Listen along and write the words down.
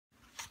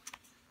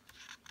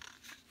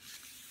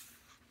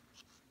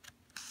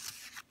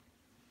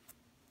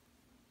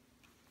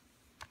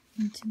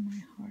into my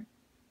heart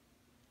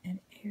an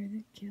air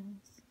that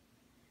kills,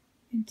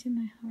 into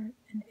my heart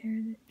an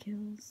air that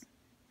kills,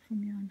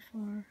 from yon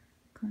far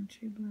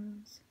country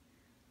blows.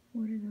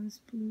 What are those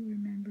blue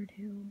remembered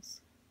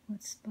hills?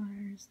 What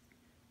spires,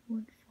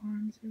 what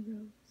farms are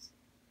those?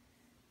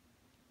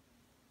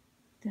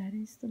 That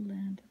is the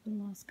land of the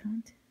lost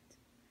continent.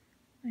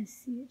 I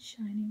see it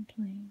shining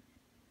plain,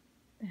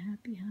 the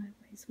happy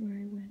highways where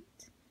I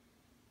went,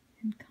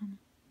 and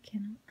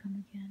cannot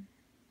come again.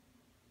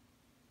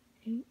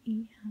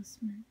 A.E.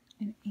 Houseman,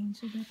 an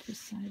angel that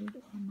presided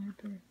o'er my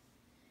birth.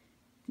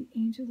 The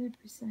angel that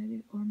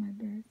presided o'er my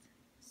birth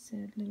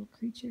said, little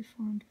creature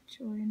formed of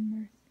joy and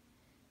mirth,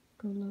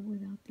 go love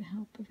without the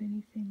help of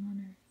anything on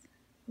earth.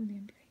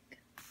 William Blake.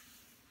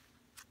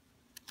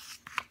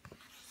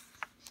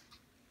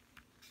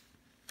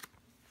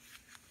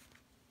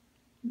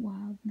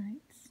 Wild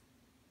nights.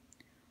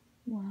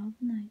 Wild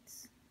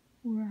nights,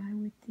 were I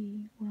with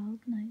thee, wild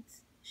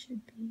nights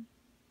should be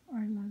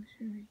our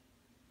luxury.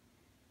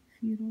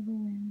 Futile the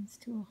winds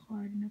to a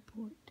hard and a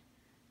port,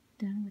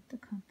 done with the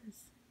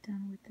compass,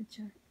 done with the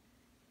chart.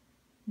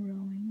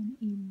 Rowing in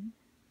Eden,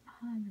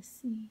 ah, the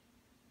sea,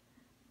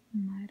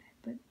 might I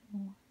but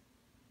more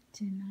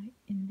tonight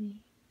in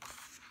thee.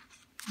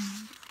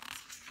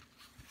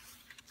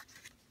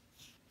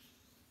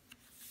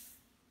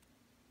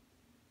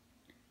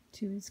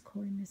 To his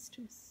coy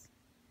mistress,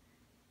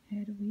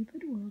 had we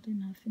but willed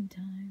enough in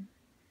time,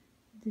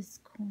 this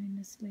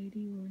coyness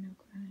lady were no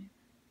crime.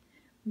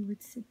 We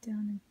would sit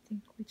down and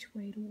think which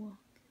way to walk,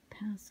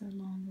 pass our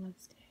long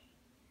love's day.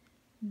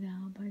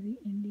 Thou by the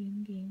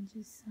Indian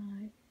Ganges'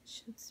 side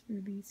shouldst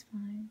rubies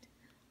find,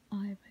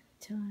 I by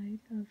the tide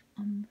of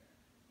Umber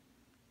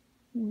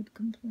would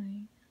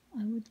complain.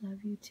 I would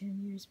love you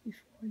 10 years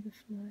before the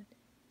flood,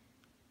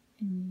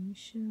 and you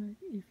should,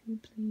 if you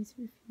please,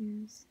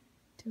 refuse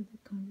till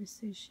the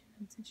conversation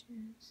of the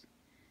Jews.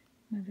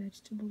 My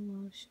vegetable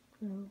love should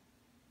grow,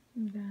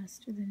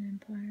 vaster than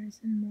empires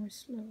and more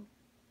slow,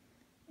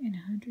 and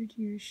 100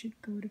 years should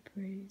go to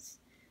praise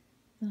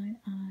thine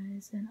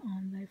eyes and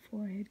on thy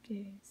forehead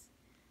gaze,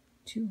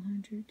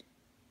 200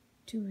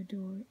 to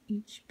adore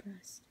each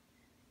breast,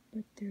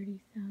 but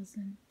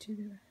 30,000 to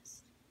the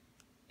rest,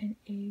 an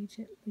age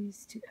at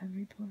least to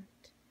every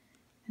part,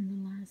 and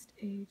the last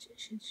age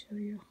should show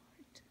your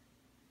heart.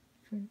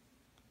 For,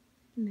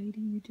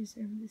 lady, you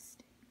deserve this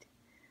state,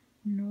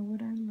 nor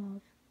would I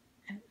love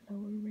at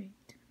lower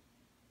rate.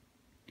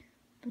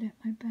 But at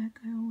my back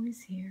I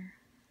always hear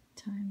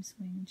Time's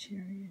winged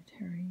chariot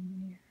hurrying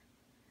near,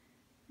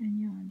 and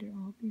yonder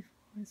all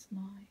before us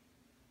lie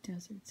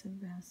deserts of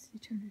vast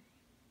eternity.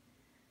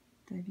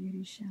 Thy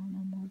beauty shall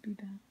no more be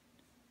bound,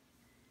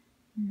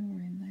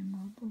 nor in thy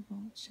marble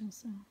vault shall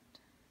sound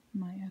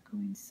my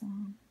echoing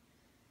song.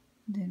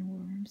 Then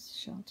worms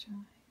shall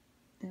try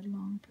that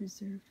long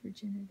preserved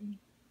virginity,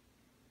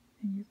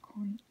 and your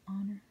quaint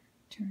honor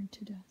turn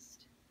to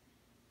dust,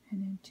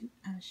 and into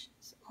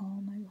ashes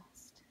all my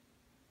lust.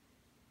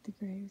 The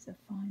grave's a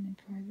fine and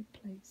private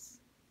place,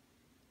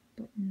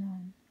 but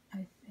none,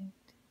 I think,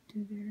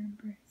 do there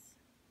embrace.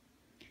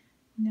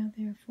 Now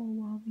therefore,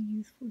 while the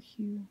youthful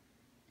hue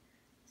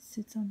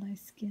sits on thy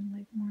skin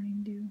like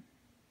morning dew,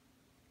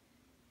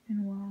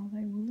 and while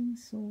thy willing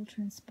soul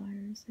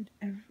transpires at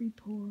every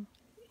pore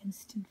with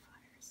instant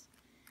fires,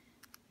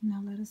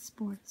 now let us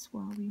sport us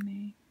while we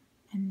may,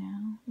 and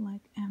now,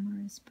 like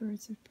amorous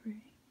birds of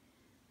prey,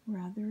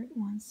 rather at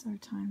once our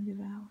time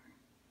devour,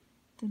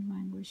 than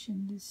languish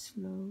in this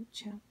slow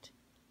chapped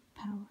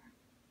power.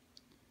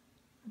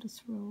 Let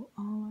us roll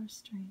all our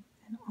strength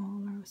and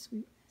all our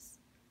sweetness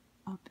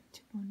up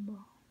into one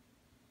ball,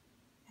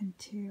 and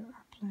tear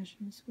our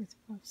pleasures with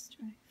rough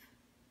strife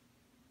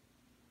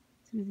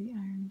through the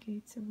iron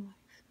gates of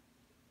life.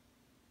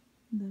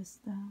 Thus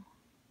thou,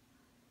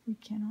 we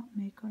cannot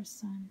make our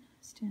sun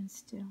stand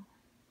still,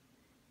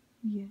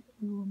 yet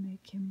we will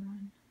make him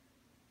run.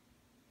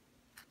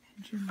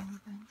 Andrew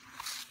Marvell.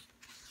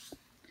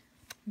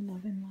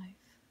 Love and life.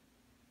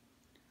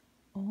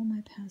 All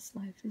my past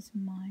life is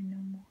mine no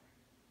more.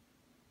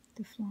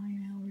 The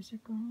flying hours are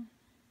gone,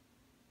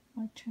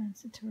 like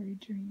transitory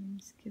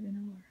dreams given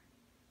o'er,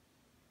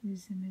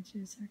 whose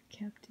images are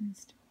kept in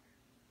store.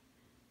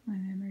 My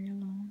memory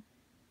alone,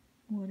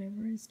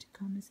 whatever is to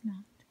come is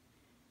not.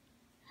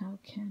 How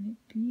can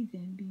it be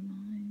then be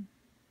mine?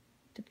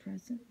 The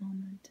present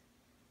moment,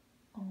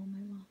 all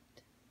my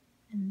lot,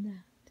 and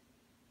that,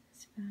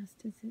 as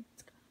fast as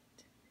it's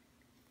got,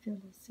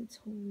 filleth its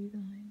wholly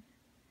thine.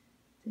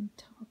 Then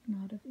talk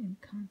not of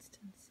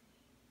inconstancy,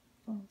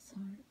 false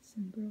hearts,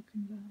 and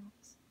broken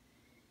vows.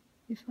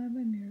 If I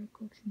by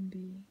miracle can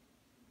be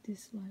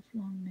this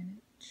lifelong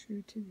minute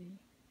true to thee,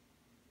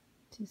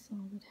 'tis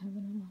all that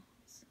heaven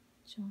allows.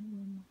 John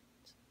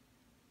Wilmot,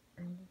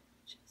 Earl of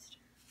Rochester.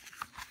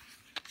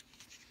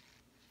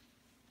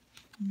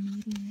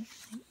 Meeting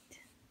at night.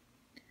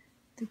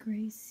 The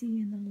gray sea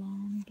and the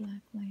long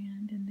black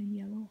land, and the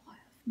yellow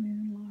half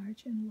moon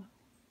large and low,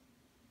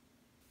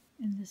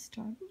 and the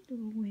startled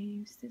little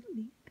waves that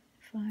leap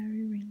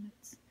fiery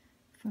ringlets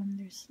from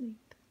their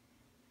sleep,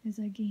 as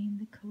I gained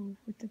the cove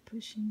with the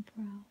pushing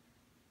prow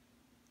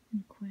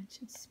and quench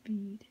its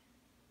speed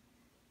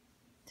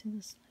till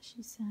the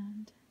slushy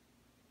sand.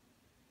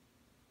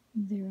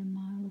 There a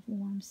mile of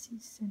warm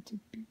sea-scented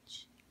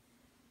beach,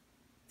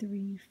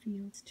 3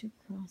 fields to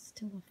cross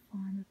till a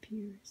farm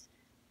appears,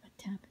 a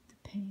tap at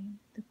the pane,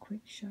 the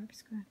quick sharp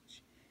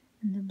scratch,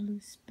 and the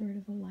blue spurt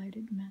of a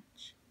lighted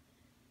match,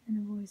 and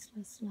a voice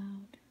less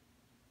loud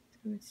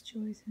through its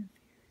joys and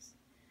fears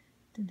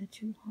than the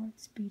 2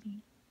 hearts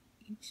beating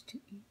each to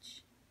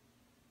each.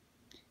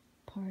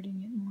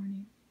 Parting at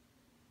morning,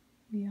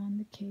 beyond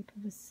the cape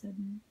of a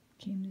sudden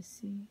came the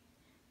sea,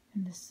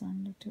 and the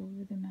sun looked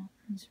over the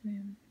mountain's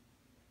rim,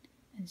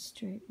 and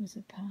straight was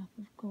a path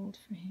of gold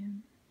for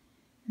him,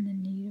 and the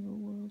need of a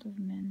world of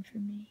men for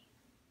me.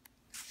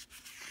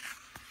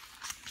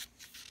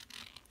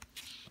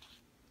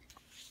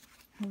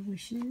 Her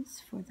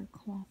wishes for the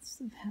cloths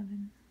of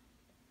heaven.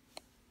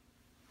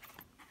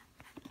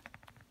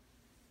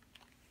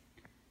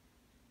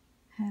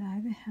 Had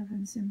I the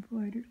heavens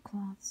embroidered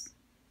cloths,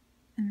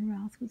 and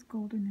wrought with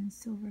golden and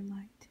silver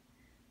light,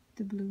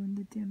 the blue and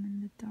the dim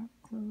and the dark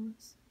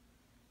clothes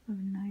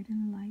of night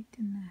and light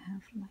and the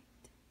half-light,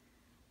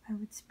 I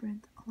would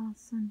spread the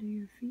cloths under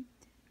your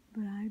feet,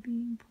 but I,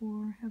 being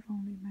poor, have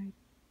only my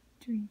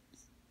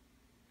dreams.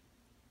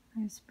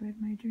 I have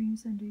spread my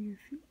dreams under your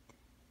feet.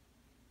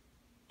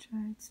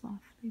 Tread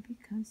softly,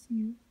 because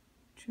you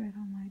tread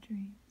on my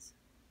dreams.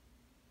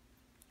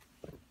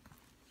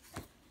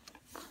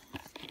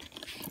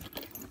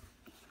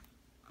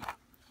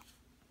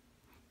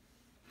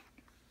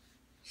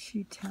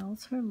 She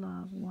tells her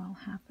love while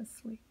half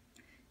asleep.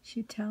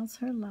 She tells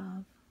her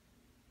love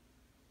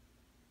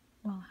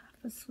while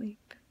half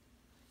asleep.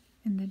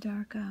 In the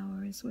dark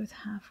hours, with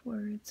half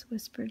words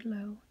whispered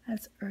low,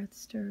 as earth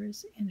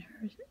stirs in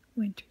her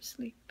winter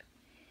sleep.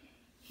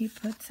 He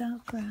puts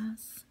out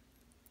grass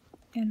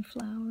and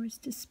flowers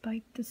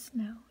despite the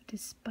snow,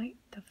 despite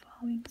the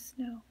falling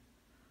snow.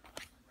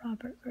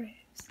 Robert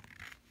Graves.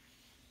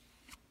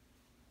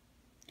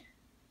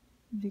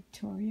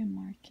 Victoria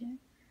Market.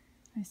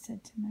 I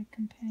said to my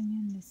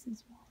companion, this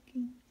is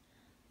walking.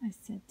 I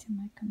said to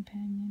my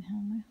companion, how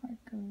my heart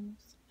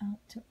goes out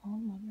to all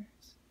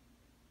lovers.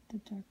 The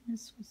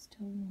darkness was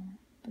still warm,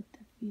 but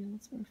the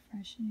fields were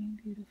freshening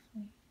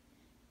beautifully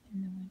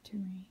in the winter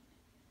rain.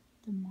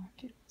 The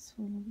market was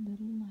full of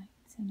little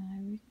lights, and I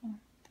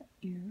remarked the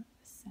ear of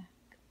a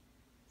sack,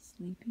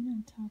 sleeping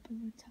on top of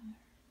a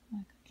tire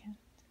like a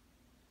cat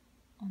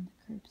on the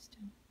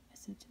curbstone. I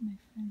said to my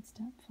friend,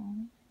 stop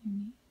falling on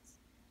your knees.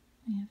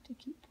 I have to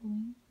keep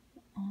pulling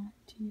on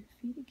to your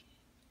feet again.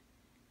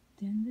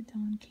 Then the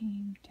dawn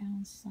came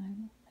down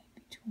silently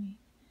between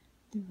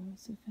the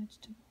rows of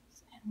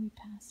vegetables, and we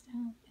passed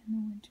out in the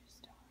winter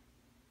star.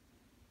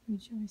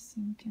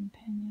 Rejoicing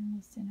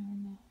companionless in our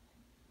love,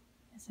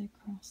 as I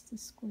crossed the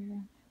square on my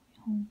way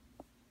home,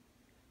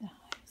 the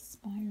highest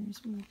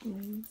spires were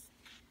ablaze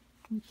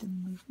with the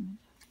movement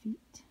of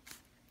feet.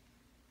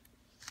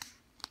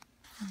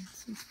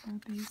 Francis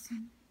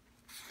Barbazan.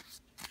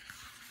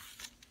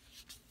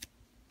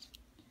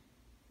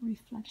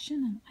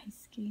 Reflection on ice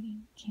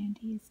skating.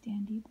 Candy is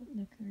dandy, but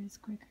liquor is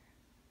quicker.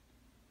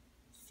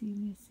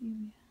 Celia.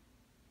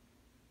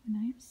 When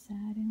I am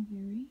sad and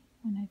weary,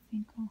 when I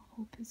think all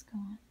hope is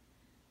gone,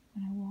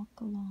 when I walk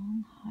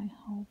along High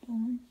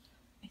Holborn,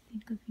 I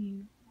think of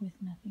you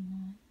with nothing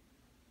on.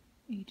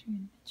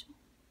 Adrian Mitchell.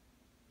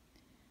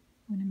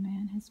 When a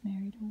man has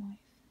married a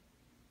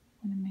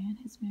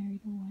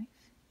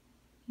wife,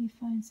 he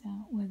finds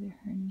out whether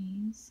her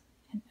knees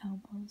and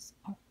elbows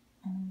are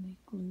only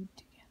glued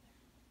together.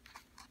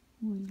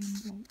 William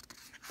Blake.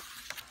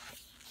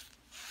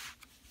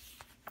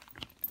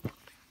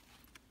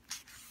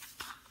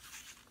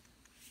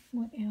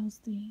 What ails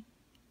thee?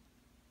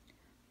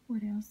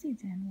 What ails thee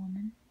then,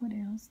 woman? What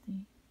ails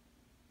thee?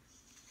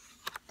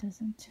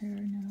 Doesn't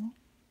terror know?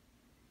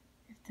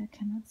 If thou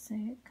cannot say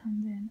it,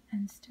 come then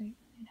and straighten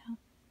it out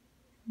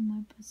from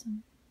my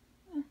bosom.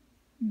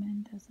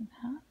 Man doesn't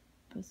have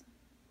bosom.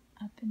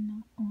 Up and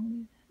not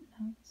only that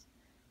knows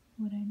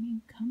what I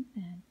mean. Come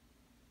then,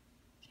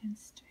 can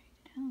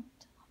straighten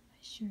out on my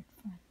shirt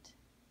front,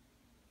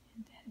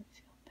 and that it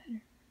feel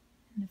better.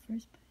 In the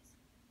first place,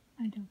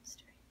 I don't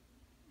straighten,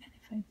 and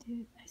if I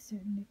did, I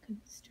certainly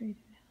couldn't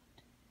straighten it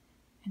out.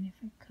 And if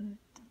I could,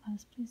 the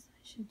last place I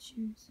should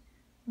choose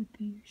would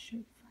be your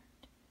shirt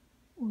front,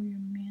 or your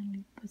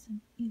manly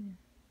bosom either.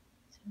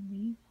 So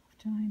leave off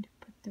trying to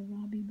put the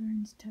Robbie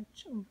Burns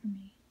touch over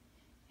me,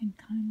 and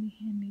kindly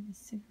hand me the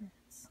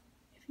cigarettes,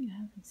 if you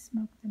haven't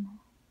smoked them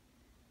all,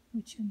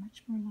 which you're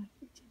much more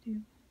likely to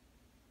do,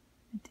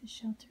 and to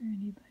shelter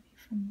anybody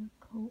from the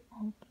coal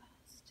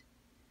blast.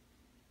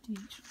 D.H.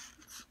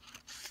 Lawrence.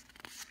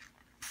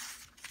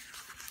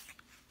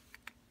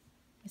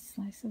 A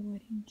slice of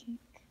wedding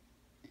cake.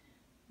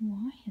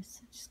 Why have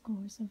such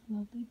scores of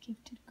lovely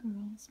gifted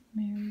girls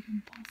married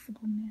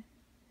impossible men?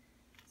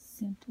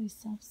 Simply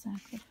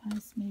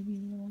self-sacrifice may be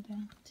ruled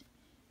out,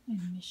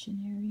 and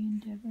missionary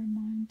endeavor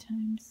 9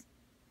 times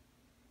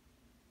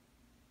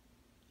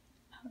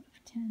out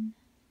of 10.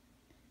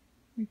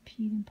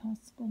 Repeat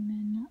impossible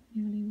men, not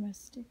merely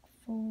rustic,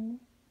 full.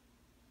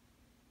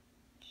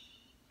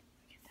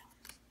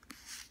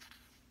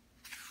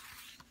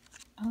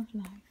 Of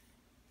life,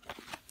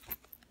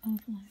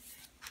 of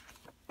life.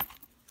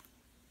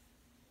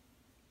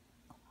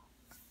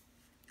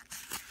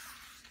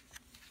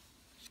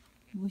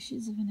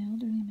 Wishes of an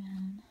elderly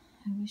man.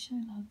 I wish I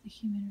loved the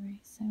human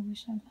race. I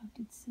wish I loved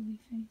its silly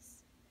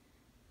face.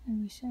 I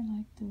wish I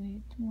liked the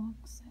way it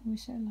walks. I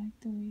wish I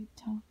liked the way it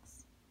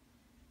talks.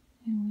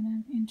 And when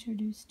I'm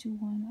introduced to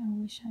one, I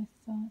wish I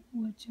thought,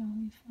 what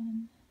jolly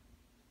fun.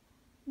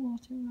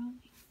 Walter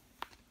Raleigh.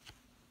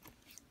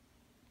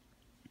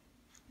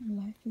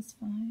 Life is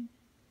fine.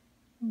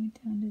 I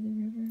went down to the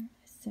river.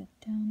 I sat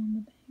down on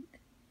the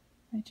bank.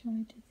 I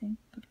tried to think,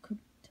 but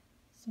couldn't,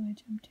 so I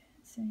jumped in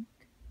and sank.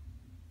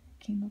 It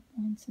came up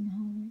once and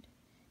hollered.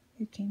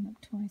 It came up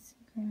twice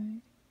and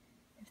cried.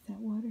 If that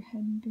water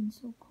hadn't been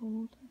so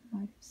cold, I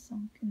might have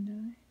sunk and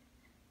died.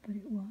 But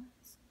it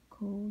was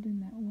cold in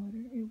that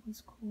water. It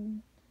was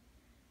cold.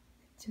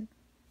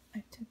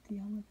 I took the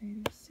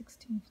elevator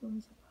 16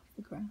 floors above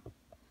the ground.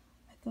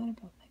 I thought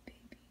about my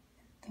baby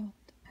and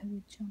thought I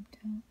would jump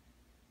down.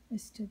 I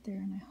stood there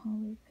and I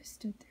hollered. I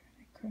stood there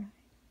and I cried.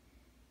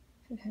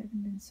 If it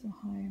hadn't been so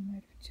high, I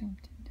might have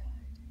jumped and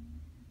died.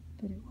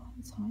 But it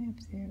was high up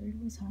there.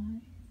 It was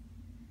high.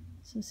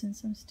 So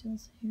since I'm still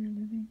here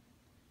living,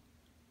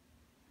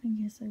 I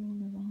guess I will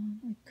live on.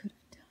 I could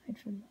have died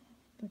for love,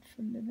 but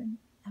for living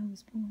I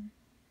was born.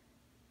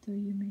 Though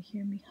you may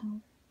hear me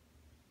holler,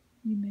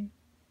 you may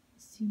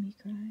see me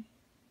cry,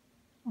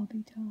 I'll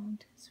be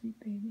dogged, sweet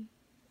baby,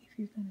 if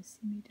you're gonna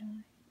see me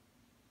die.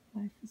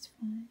 Life is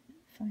fine,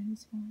 fine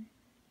is fine,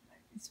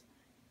 life is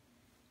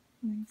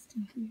fine.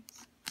 Langston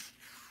Hughes.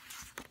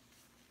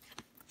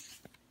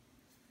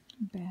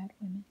 Bad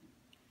women.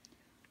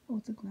 Oh,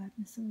 the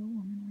gladness of a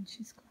woman when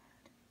she's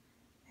glad,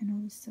 and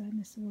oh, the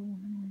sadness of a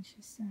woman when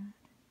she's sad.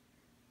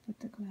 But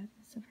the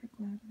gladness of her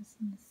gladness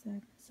and the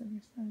sadness of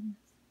her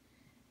sadness,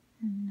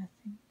 and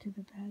nothing to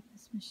the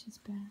badness when she's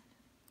bad.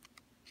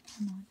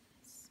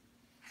 Anonymous.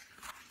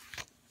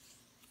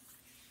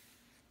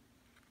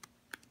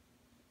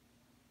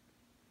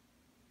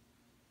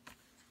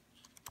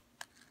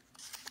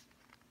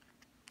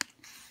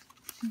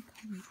 I think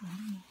I'll read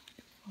one more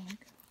before I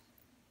go.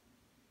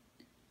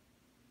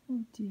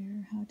 Oh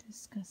dear, how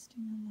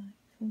disgusting a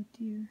life. Oh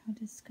dear, how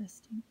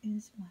disgusting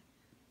is life.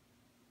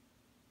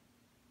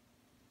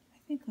 I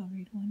think I'll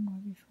read one more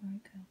before I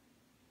go.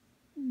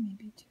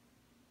 Maybe two.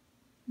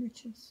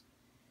 Riches.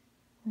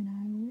 When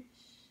I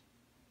wish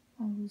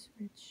I was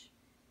rich,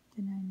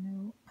 then I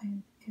know I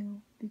am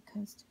ill,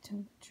 because to tell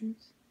the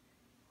truth,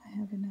 I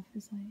have enough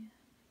as I am.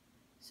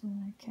 So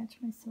when I catch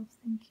myself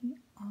thinking,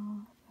 if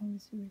I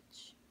was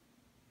rich,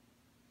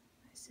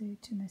 I say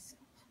to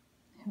myself,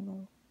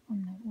 hello,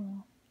 I'm not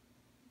well.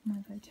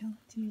 My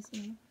vitality is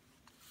low.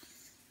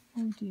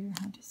 Oh dear,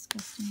 how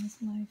disgusting is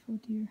life. Oh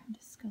dear, how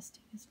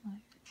disgusting is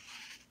life.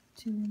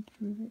 To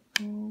improve it,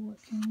 oh,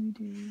 what can we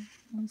do?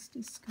 Most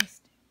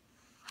disgusting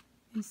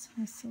is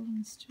hustle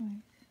and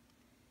strife,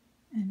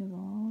 and of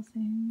all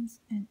things,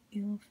 an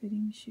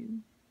ill-fitting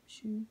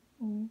shoe,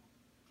 oh,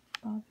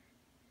 bother,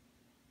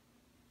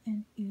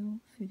 an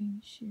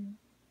ill-fitting shoe.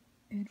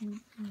 Edward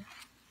Burke.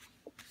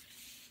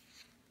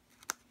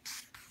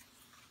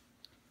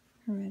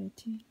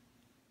 Heredity.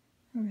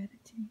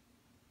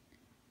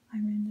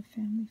 I'm in the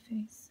family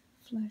face,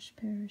 flesh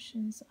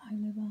perishes, I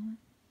live on,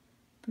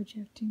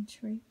 projecting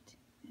trait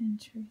and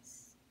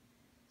trace,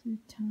 through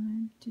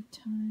time to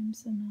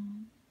times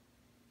anon,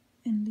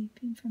 and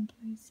leaping from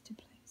place to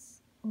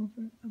place,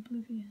 over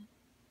oblivion.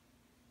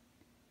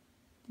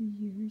 The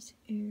year's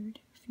aired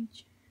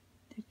feature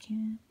that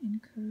can, in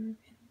curve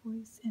and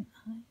voice and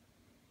eye,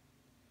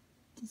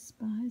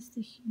 despise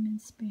the human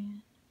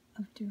span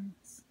of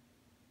durance.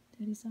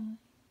 That is I,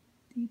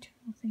 the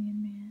eternal thing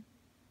in man,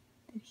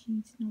 that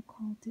heeds no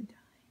call to die.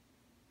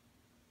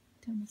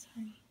 Thomas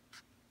Hardy.